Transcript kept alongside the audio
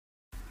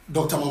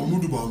Dr.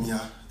 Bawumia,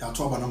 ya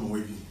to abana mo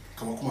wi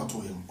kama kuma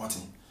to him what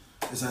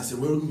is I say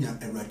well me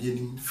a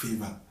radiating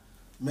favor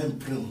men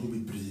pray who be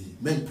brave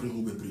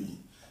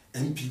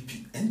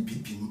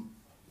NPP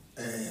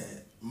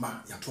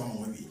ma ya to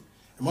mo wi e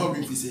ma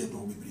wi fi say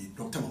do be brave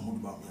Dr.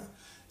 Bawumia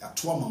ya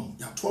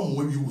to mo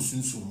wi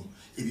usunsun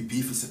e be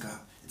pay physical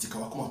it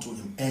ka kuma to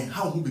him and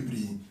how who be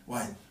brave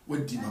why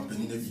what di man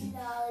penin bi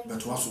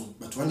but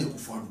when you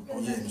kufo do o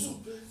ye so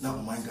na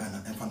o man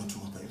Ghana and fan to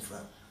mo pa infra.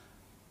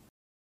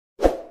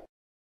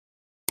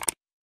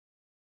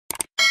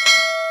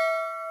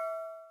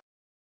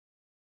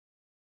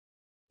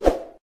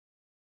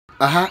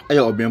 Aha,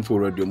 ayo obenfo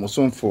radio mo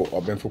sonfo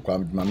obenfo kwa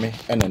mame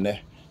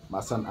enene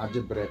masan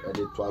agebre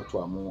ede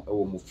toato amu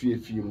ewo mo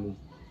fiefie mu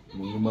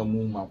munuma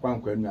mu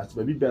makwankwa anu ase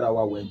ba bibera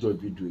wa enjoy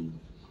video yi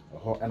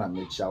ho na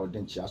me chia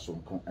odin chia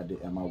sonko ede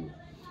ema wo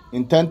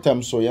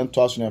intentem so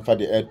yento aso na fa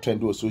de air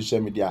trend o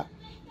social media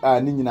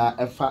ni nyina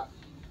efa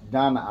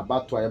Ghana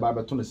abato aye ba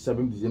beto no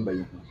 7 December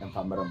yi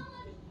emfa meram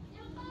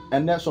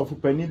enne so fu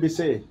pani be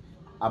say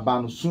aba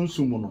no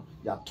sunsumu no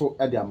yato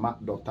ede ama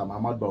Dr.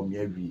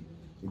 Bawumia wi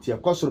nti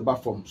ekosoro ba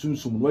form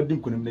sunsum no adi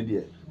nkonim ne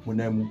de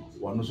hunamu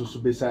wono so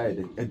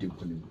beside adi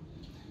nkonim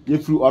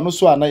yefru ono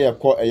so ana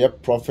yekọ eye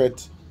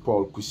prophet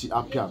Paul Kusi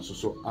Apian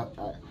so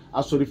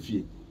asori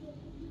fie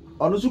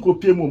ono so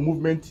kopie mu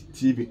movement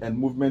TV and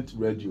movement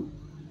radio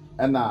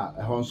na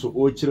ehon so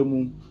o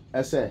kiremu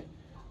ese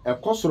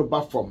ekosoro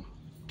ba form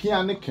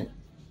pianike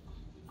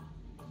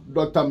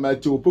Dr.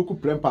 Matthew Opoku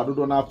Prempa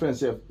do na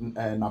friends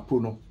na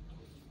pono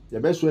ye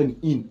be so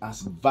in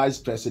as vice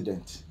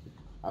president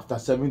after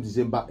 7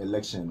 December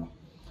election.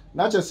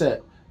 Not just say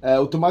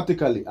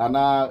automatically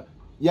ana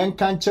yen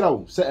kan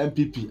chiraw say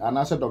MPP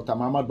ana say Dr.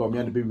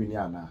 Bawumia no be wini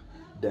ana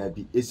there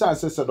be esa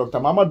say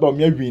Dr.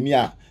 Bawumia wini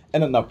a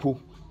ena napo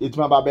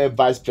etuma ba be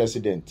vice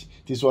president.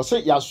 This was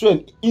say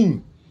yaso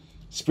in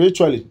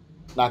spiritually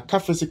na ka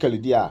physically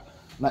dia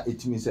na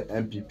etimi say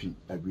MPP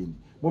wini.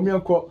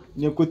 Momianko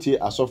nyekotie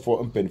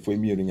asofo mpanifo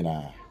emienu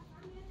nyina.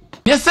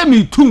 Yese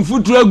mi tum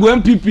futuro agu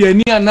MPP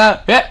ani ana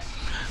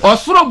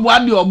osoro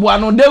boade oboa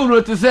no de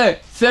wuro te se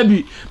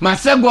sebi ma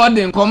se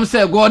Gordon come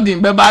se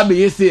Gordon be ba be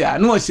yese a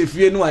no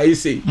ohefie no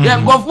ayese ye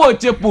nkofo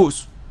oche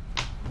post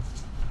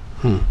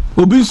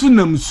obi nsu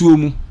nam suo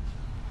mu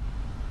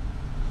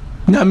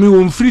na me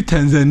won free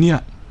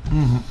Tanzania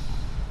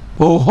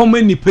o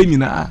homa ni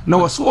panyina na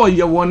wo so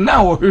oye won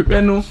na wo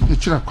hwehwe no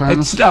ekira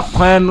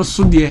kwan no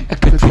so de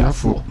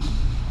ekatuafo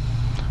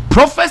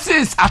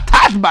prophecies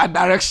attached by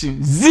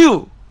direction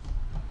zeal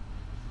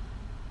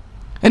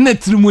ene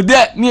trimude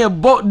ni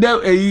ebo de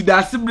eyi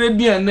da sibre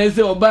bia na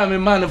se oba me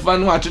man fa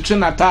no atwetwe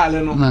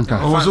natale no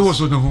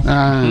owo no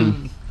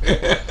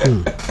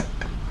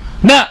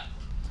na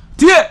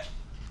tie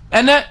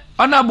ene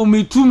honorable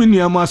me 2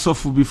 million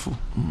asofu before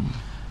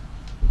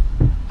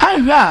I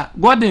hear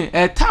Gordon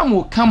a time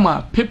will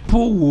come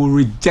people will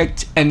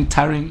reject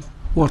entering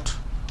what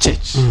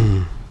church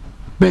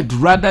but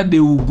rather they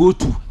will go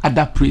to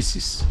other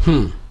places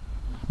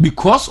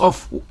because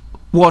of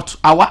what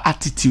our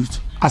attitude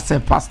as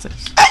a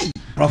pastors. Hey,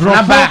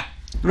 Prophet,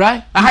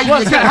 right? How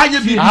you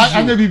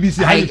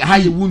BBC? How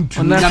you want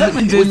to?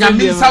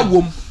 Onyame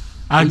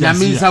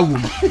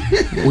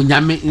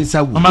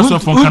insa wo. Mama so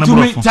fon kan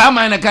brofo.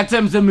 Tama na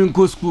katem se me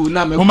nko school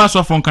na me. Mama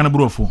so fon kan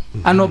brofo.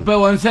 Anope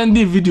won send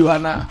video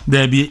ana.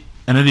 There be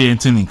ene de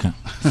entin nka.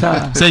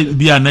 Say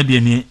bia na de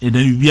ne e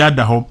dan bia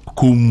da ho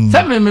kom.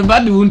 Say me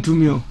bad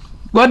wontumi o.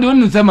 God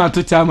wonu se ma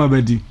to chama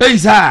badi. Hey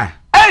sir.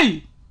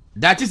 Hey.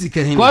 That is the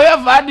Ko ya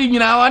fadi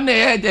nyina won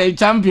e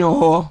champion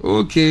ho.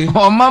 Okay.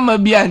 O mama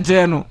bia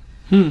nche no.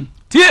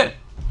 Tie.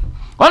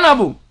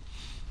 Honorable.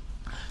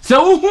 Se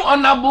uhu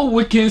honorable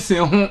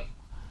Wilkinson ho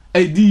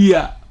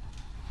idea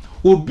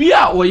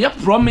obia or ye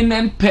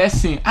prominent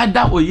person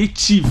either or ye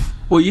chief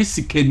or ye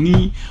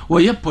sikeni or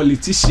ye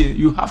politician,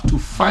 you have to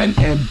find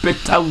a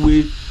better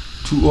way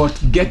to what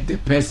get the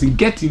person,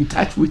 get in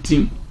touch with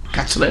him,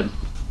 catch them.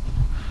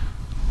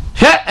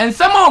 Hey, and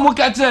some of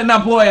catch na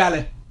boy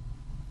ale.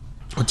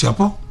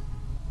 Otiapo?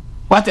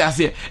 What I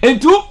say?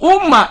 And to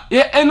uma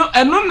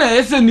eno na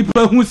ese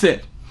nipa hu se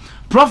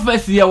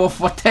prophecy ya wo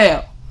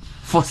foretell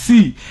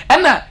foresee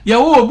ena ye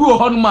wo obi wo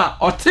honma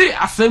ote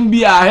asem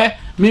bia he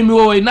mimi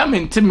wo na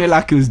mente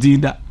miracles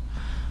dinda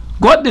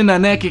God na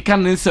na keka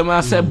nsem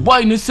ase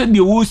boy no se de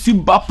wo si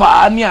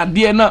bapa ne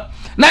ade na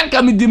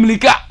nka me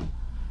dimlika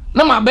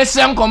na ma be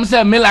se nkom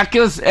se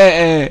miracles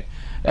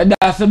da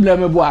asebla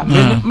me boa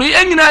me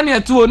enyina ne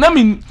eto na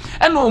me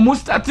ena o mu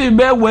start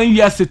be 1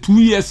 year se 2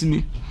 years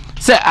ni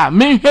say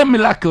me hwe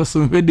miracles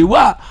hwe de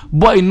wa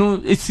boy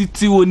no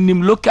esiti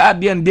onim local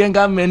de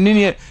ndenga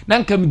menini na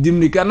nka me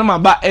dimlika na ma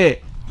ba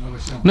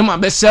na ma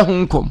be se ho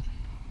nkom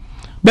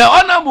be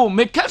honorable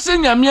me kase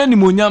nyame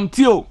animonyam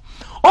tio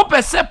o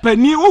pese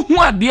pani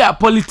uhu ade a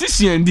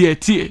politician de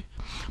tie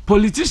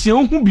politician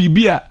uhu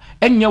bibia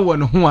enye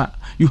won ho a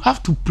you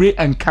have to pray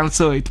and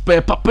cancel it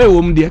papa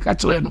wom de ka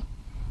kire no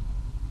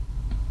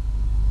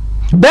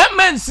be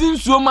men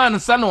sinsuo man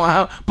sa no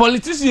ha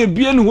politician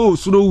bie no ho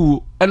suro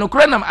wuo eno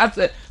kra nam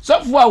ase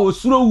sofo a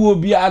osuro wo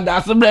bia da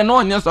asebre na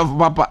onye sofo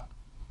papa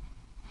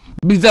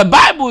be the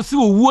Bible si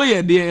wo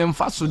ye de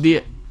emfa so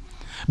de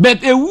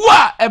but ewu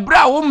a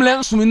ebra wo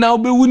mlen sumi na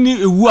obewu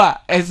ni ewu a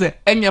ese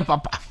enye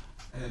papa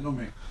no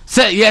me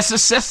say yes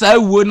sesa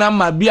ewu na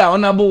ma bia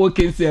ona bo wo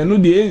kense eno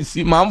de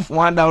ensi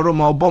manfo ada ro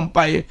ma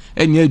obompa ye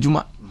enye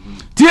adwuma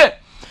tie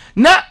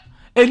na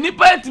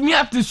enipa timi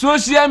ate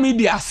social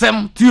media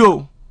asem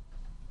tio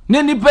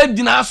ne nipa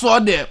gina so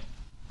de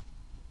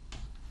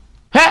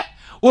he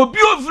obi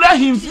ofra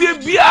himfie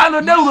bia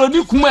no dawro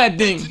ni kuma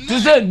eden to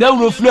say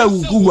dawro fra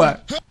wukuwa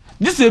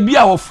this e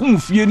bia wo fum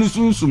fie ni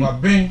sunsum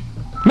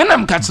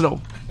menam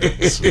katsro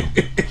if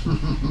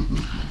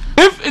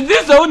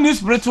this is only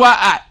spiritual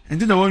eye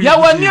ya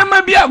wani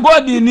ama bia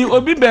god ni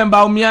obi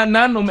Bawumia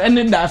nanom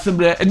ene da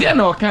asebre e de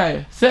na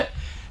okan say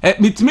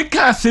mitimi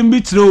ka asem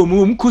bi tire o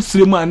mu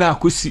kosire mu ana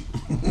akosi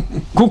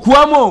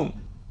kokua mo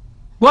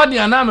god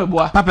ya na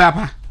meboa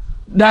papa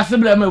da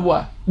asebre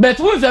meboa but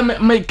who say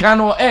me can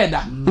or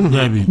eda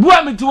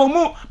bua mi to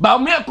mu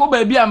Bawumia ko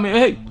ba bia me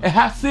hey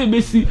ha say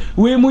besi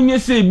we munye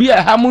say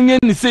bia ha munye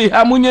ni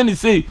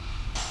say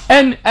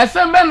and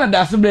assemble na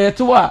da asebre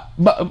to wa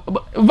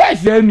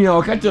vice enu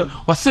o ka che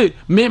o say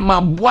me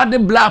ma boa de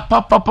bla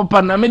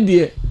papa na me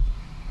de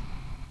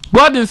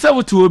god in say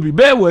what obi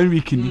be 1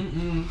 week ni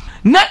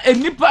na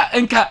enipa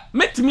enka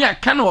metimi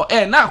aka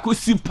na na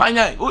akosi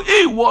panya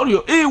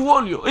warrior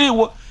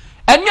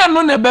enya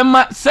no ne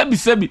bema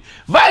sebi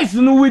vice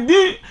no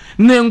within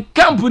ne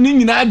camp ni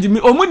nyina agimi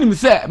omunim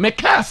se me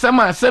ka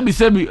asema sebi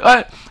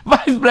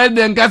vice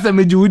president ka se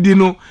meji wudi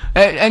no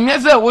enye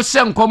se wo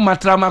hye nkom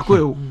matrama ko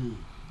e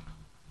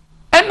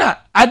ena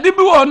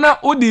adibi wo na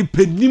odi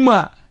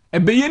pedima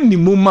ebeye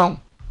nimu ma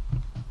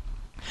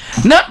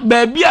na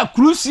baby a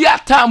crucial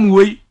time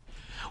we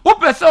wo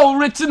pese o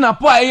reti na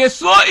po aye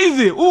so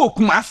easy wo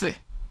kumase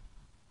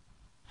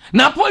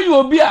na po you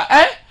obi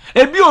a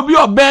ebi obi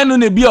oben no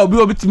na ebi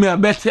obi timi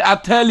abete I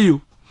tell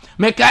you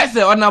me kai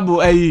say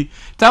honorable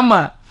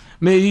tama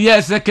me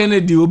yes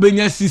Kennedy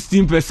obenya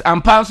 16%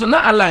 and pounds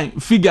na align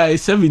figure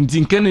is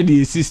 17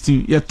 Kennedy is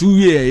 16 ya 2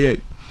 year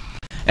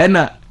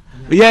ena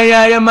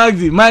ya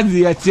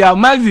Maxi ya tia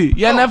Maxi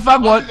ya never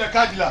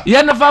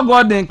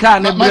god den ka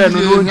ne bre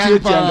no no tia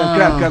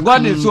kaka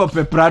god is so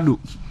peprado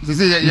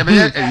ya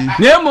be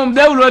ne mum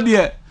dawlo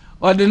de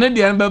odene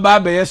de be ba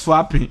be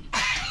swapping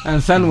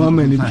and san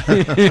woman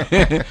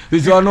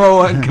is on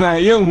one cry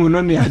you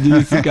no ne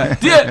adi sika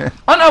tie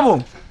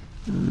honorable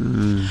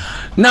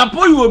na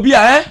po you obi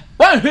a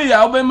one hwe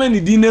ya obema ni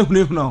di na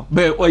hunu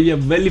be oye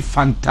very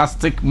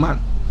fantastic man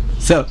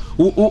so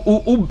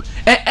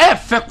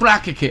fe kura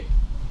keke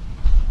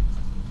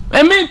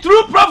I mean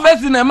true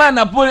prophecy na man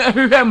na po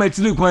hwe ma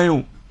tiri kwan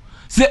yo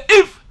say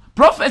if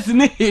prophecy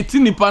ni hate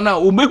nipa na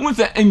obehu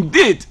say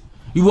indeed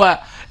you are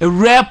a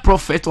rare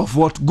prophet of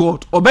what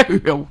God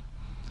obehwe.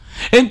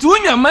 And to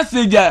your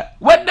message,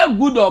 whether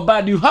good or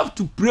bad, you have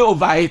to pray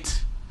over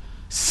it.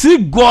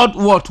 Seek God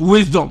what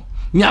wisdom.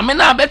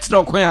 Nyamena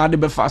betra kwan ade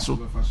befaso.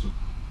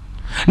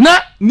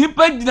 Na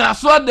nipa dina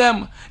so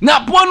dem na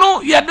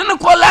pono ye de ne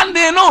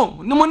kolande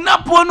no no na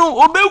pono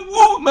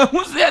obewu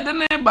mehu se ye de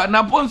ne ba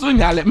na ponso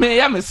nyale me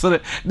ya mesere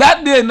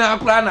that day na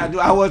kra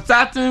na I was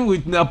starting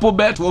with na po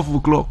bet 12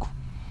 o'clock.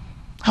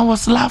 I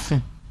was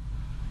laughing.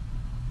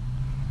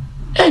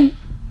 And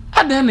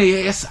adena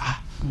yes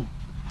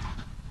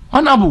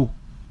honorable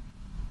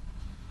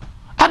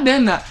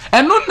adena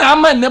eno na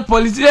ma ne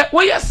policy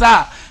we yes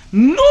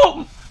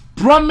no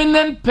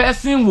prominent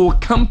person will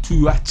come to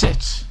your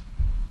church.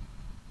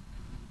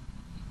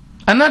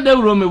 Another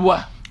room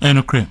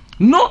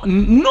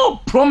no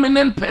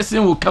prominent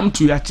person will come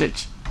to your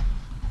church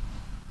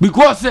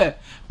because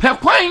per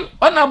quine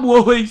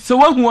honorable way so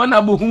one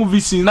honorable who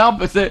vision now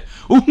per se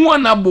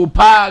honorable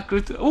pa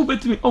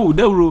bet me oh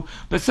there ro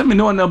per se me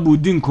no honorable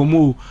din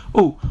komo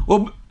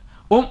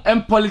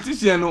and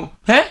politician no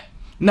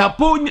na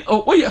po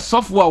ye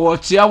software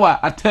watch yawa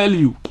I tell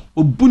you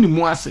obuni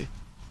mu ase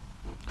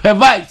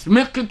vice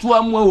make it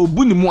one more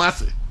obuni mu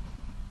ase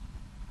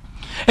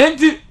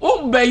enti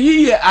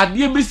obayi ye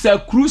ade bi sa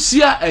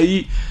crucial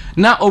ayi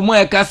na omo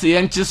e ka se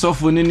ye nche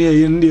sofo ne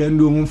ye ndi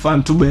ndo mu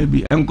fanto ba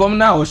bi enkom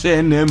na o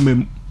hye na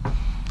emem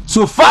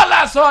so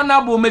fala so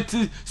na bo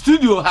meti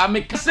studio ha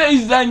me say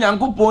is that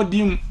nyankopon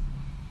dim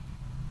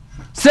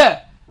say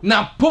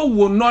na po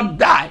will not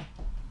die.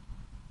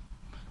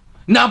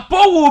 Now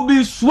Paul will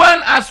be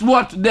sworn as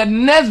what the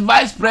next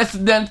vice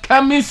president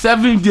coming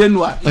 7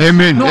 January.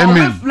 Amen. No,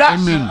 Amen.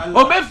 Amen.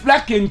 Obe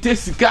flag in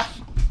Tessica.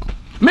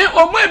 Me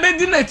omo ebe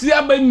di na ti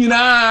aba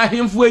nyina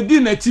hemfo edi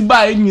na ti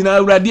ba nyina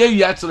awrade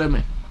ayi akyere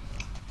me.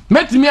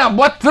 Metimi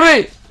abo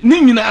 3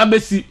 ni nyina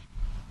abesi.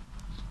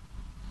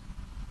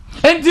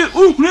 Enti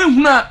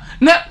uhunahuna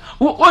na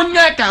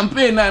onya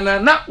campaign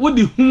na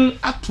wodi hu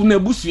ato na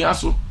busua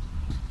so.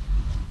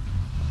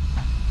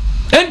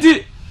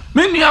 Enti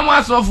many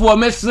amas of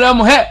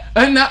mesrem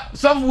he na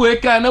software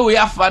can na we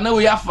afa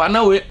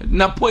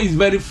na po is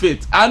very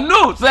fit. I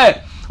know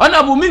say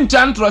honorable min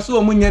chan trust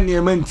o munya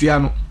niema ntia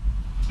no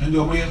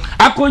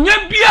akonya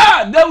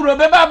bia dawuro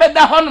beba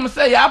beda honom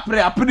say ya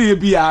apre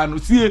bia no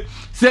sie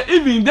say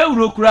even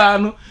dawuro kura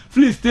no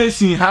free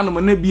station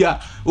hanom na bia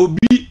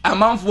obi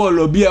amanfo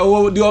lo bia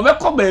de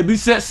obekọ ba bi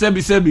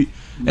sebi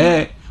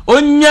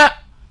onya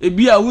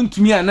ebia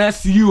wontumi ana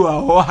siu a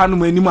ho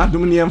hanom anim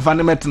adom ne emfa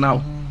ne metena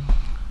wo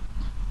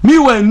me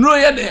when no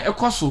ye de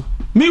ekoso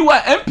me wa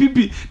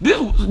MPP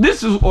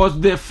this was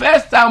the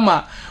first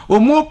time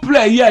omo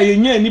play here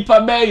yenya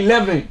nipa be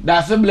 11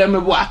 that's blame me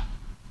boa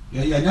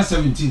yeah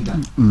 17 that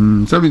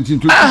 17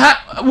 to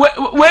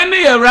when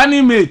you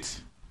running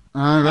mate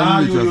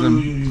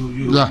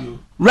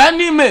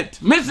running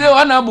mate me say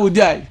one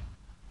abujai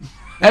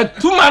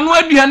tuma no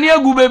aduane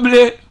agu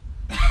bebre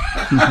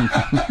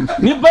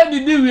nipa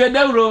didi we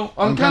dawro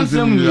on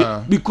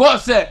cancel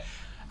because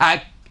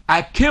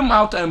I came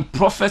out and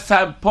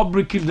prophesied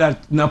publicly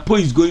that Napo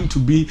is going to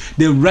be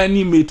the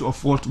running mate of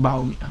Fort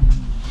Bawumia.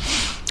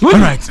 All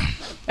right.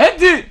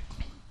 Edi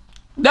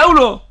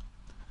dawro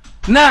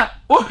na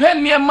ohwe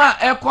niema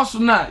ekoso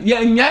na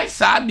ye nyai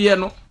saade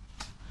no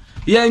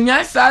ye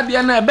nyai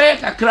saade na ebe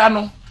kakra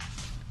no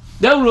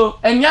dawro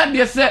enya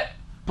de se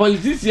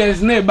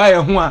politicians na eba ye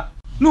ho a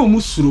na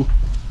omusuro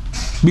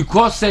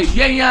because say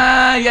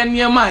ye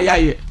niema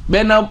yaye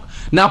be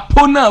na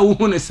pona wo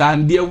hu ne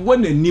sande wo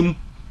nanim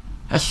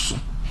eso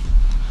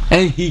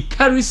and he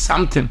carries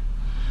something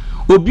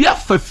obi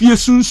afafie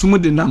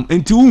sunsum de nam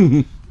enti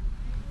wo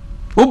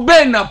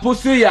obe na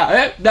pose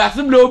ya da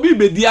simple obi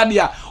bedi ade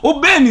a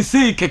obe ni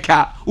sei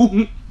keka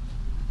uhu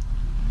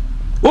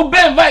obe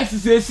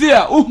vice sei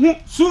a uhu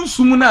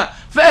sunsum na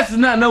first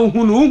na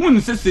uhu no uhu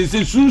ni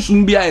sei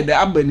sunsum bia e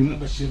da abani mu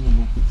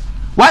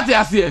what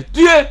you say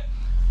tie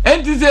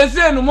enti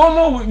sei no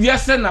momo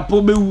yese na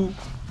po bewu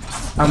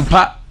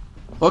ampa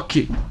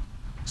okay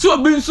so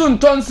obi nso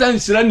nton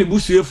sansira ne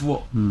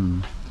busuefo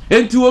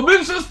enti obi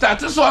nso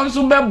start so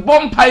nso be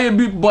bompa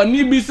bi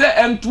boni bi se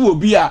ento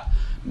obi a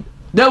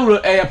dawro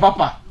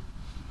papa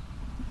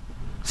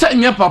say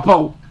nya papa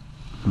o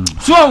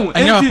so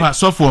enya papa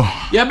so for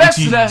ye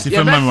besre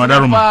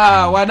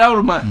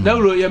wadaruma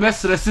dawro ye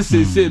besre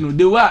sesese no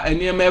de wa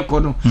eniema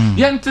ekono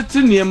ye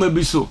ntete niema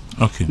bi so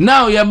okay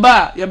now ye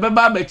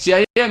beba ba chia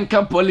ye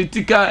nka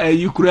political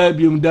yikura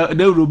biom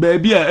dawro ba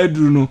bi a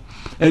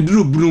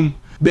aduru brum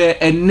be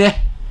enne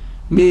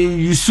me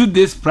you shoot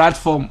this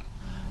platform.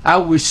 I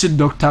wish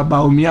Dr.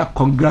 Bawumia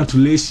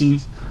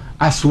congratulations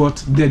as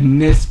what the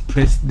next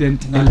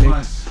president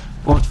elect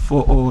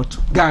for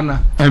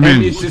Ghana. Amen.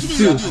 And it is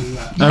still.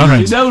 All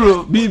right.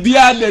 Be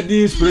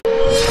the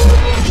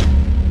inspiration.